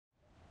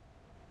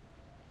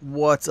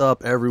What's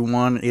up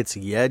everyone, it's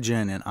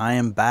Yeggin and I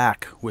am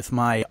back with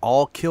my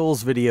all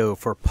kills video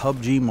for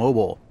PUBG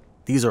Mobile.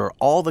 These are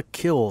all the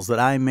kills that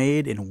I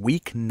made in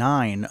week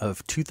 9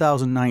 of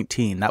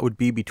 2019. That would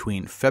be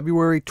between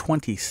February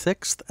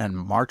 26th and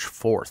March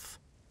 4th.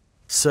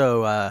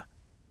 So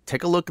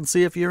take a look and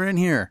see if you're in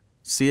here.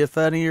 See if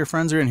any of your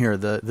friends are in here.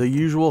 The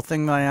usual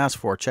thing that I asked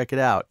for. Check it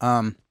out.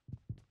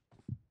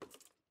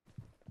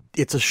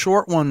 It's a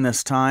short one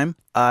this time.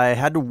 I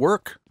had to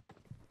work.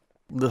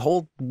 The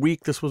whole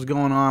week this was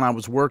going on, I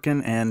was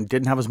working and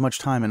didn't have as much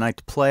time at night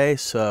to play,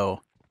 so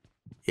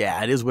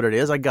yeah, it is what it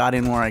is. I got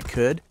in where I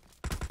could,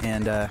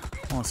 and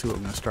let's see what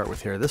we're going to start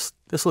with here. This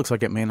looks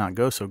like it may not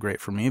go so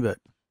great for me, but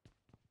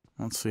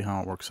let's see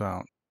how it works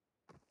out.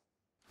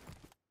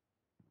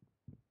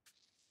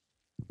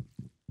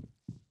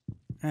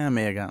 I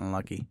may have gotten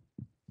lucky.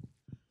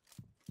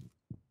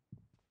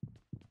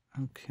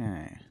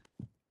 Okay.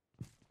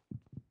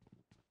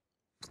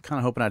 Kind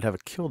of hoping I'd have a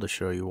kill to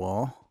show you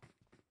all.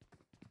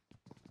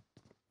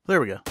 There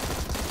we go.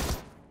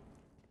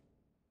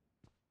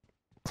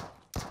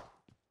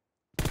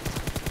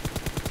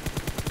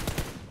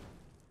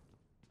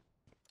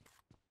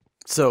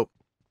 So,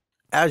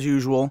 as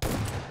usual,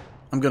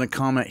 I'm going to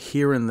comment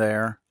here and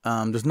there.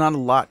 There's not a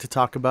lot to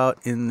talk about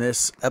in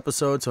this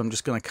episode, so I'm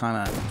just going to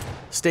kind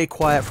of stay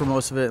quiet for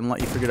most of it and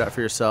let you figure it out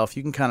for yourself.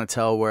 You can kind of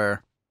tell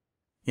where,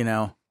 you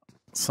know,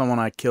 someone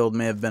I killed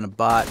may have been a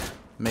bot,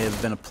 may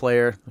have been a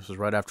player. This was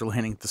right after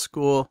landing at the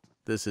school.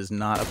 This is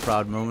not a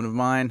proud moment of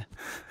mine.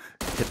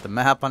 Hit the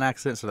map on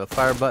accident, so the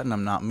fire button,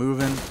 I'm not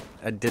moving.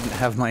 I didn't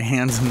have my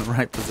hands in the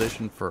right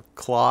position for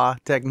claw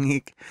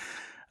technique.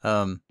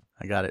 I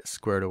got it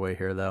squared away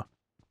here, though.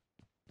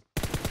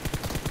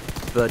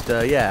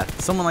 But, yeah,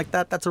 someone like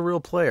that, that's a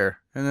real player.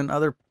 And then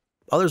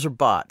others are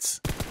bots.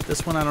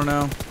 This one, I don't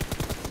know.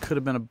 Could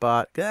have been a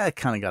bot. Yeah, I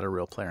kind of got a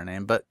real player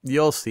name, but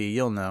you'll see,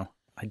 you'll know.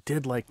 I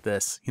did like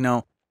this. You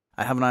know,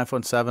 I have an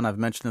iPhone 7. I've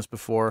mentioned this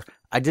before.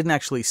 I didn't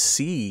actually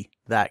see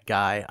that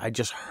guy. I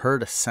just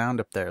heard a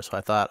sound up there, so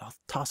I thought, I'll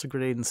toss a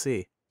grenade and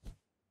see.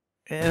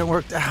 And it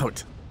worked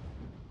out.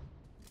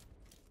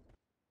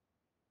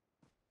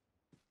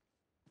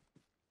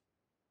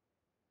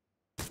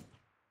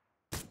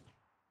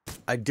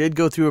 I did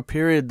go through a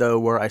period, though,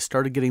 where I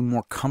started getting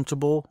more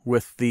comfortable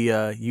with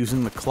the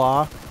using the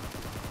claw,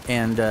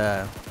 and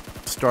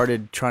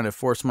started trying to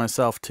force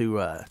myself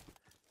to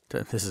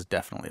this is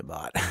definitely a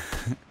bot.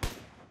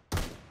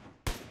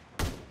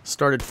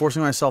 Started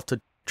forcing myself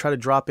to try to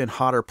drop in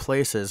hotter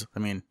places. I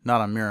mean,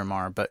 not on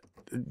Miramar, but,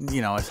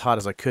 you know, as hot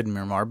as I could in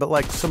Miramar, but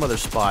like some other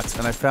spots.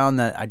 And I found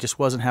that I just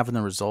wasn't having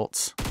the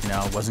results. You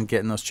know, wasn't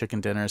getting those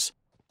chicken dinners.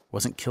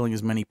 Wasn't killing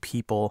as many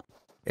people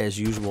as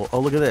usual. Oh,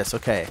 look at this.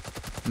 Okay.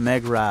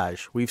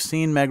 Meghraj. We've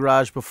seen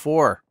Meghraj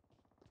before.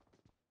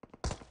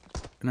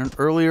 In an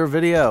earlier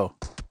video.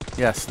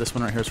 Yes, this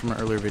one right here is from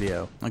an earlier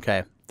video.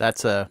 Okay.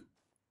 That's a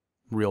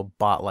real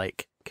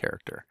bot-like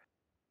character.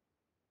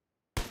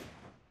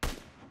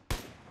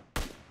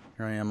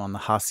 Here I am on the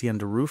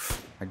Hacienda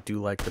roof. I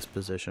do like this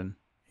position,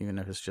 even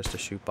if it's just to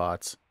shoot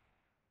bots.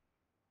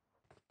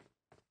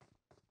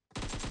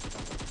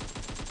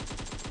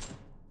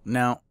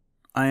 Now,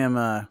 I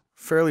am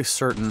fairly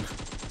certain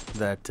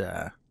that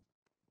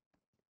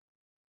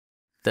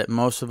that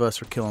most of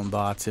us are killing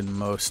bots in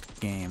most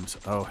games.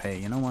 Oh, hey,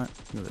 you know what?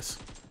 Look at this.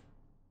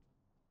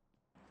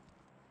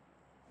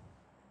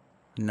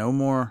 No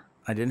more.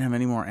 I didn't have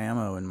any more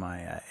ammo in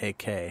my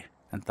AK,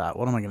 and thought,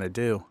 what am I going to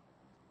do?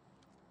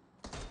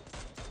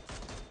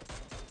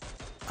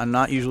 I'm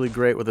not usually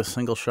great with a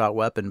single shot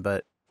weapon, but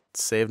it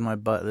saved my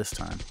butt this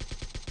time.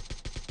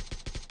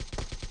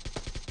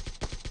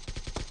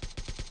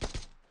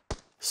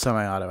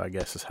 Semi-auto, I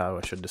guess, is how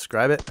I should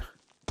describe it.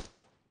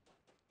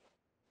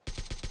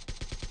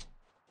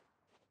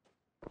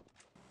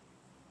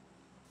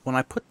 When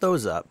I put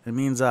those up, it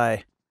means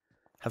I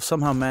have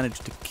somehow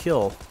managed to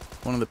kill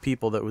one of the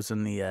people that was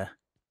in the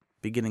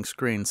beginning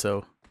screen,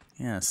 so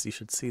yes, you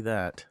should see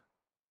that.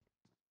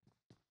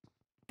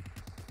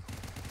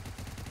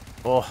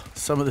 Oh,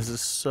 some of this is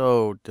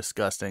so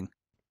disgusting.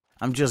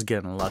 I'm just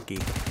getting lucky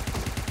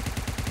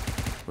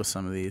with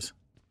some of these.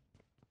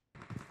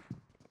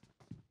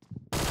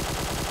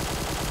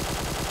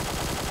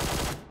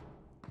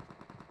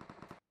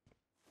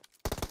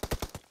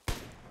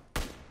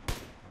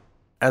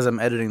 As I'm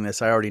editing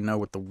this, I already know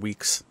what the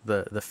weeks,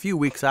 the few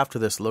weeks after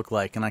this look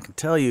like, and I can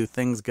tell you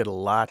things get a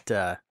lot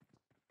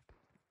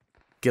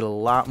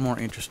more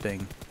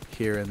interesting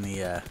here in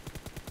the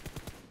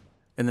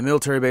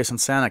military base in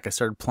Sanic. I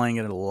started playing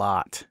it a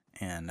lot,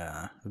 and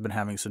I've been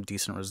having some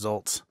decent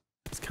results.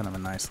 It's kind of a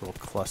nice little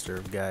cluster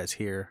of guys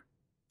here.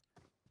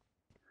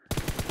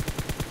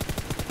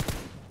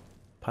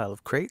 Pile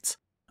of crates.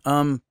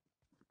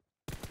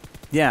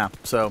 Yeah,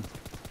 so,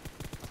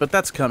 but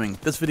that's coming.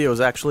 This video is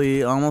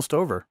actually almost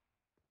over.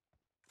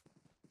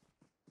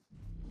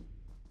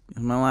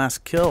 My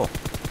last kill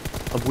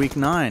of week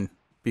 9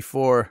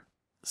 before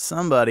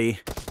somebody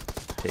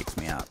takes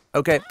me out.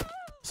 Okay,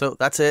 so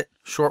that's it.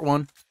 Short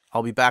one.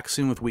 I'll be back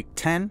soon with week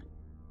 10.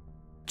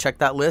 check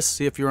that list,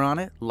 see if you're on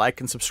it, like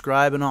and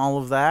subscribe and all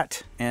of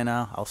that, and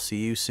I'll see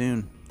you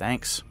soon.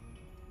 Thanks.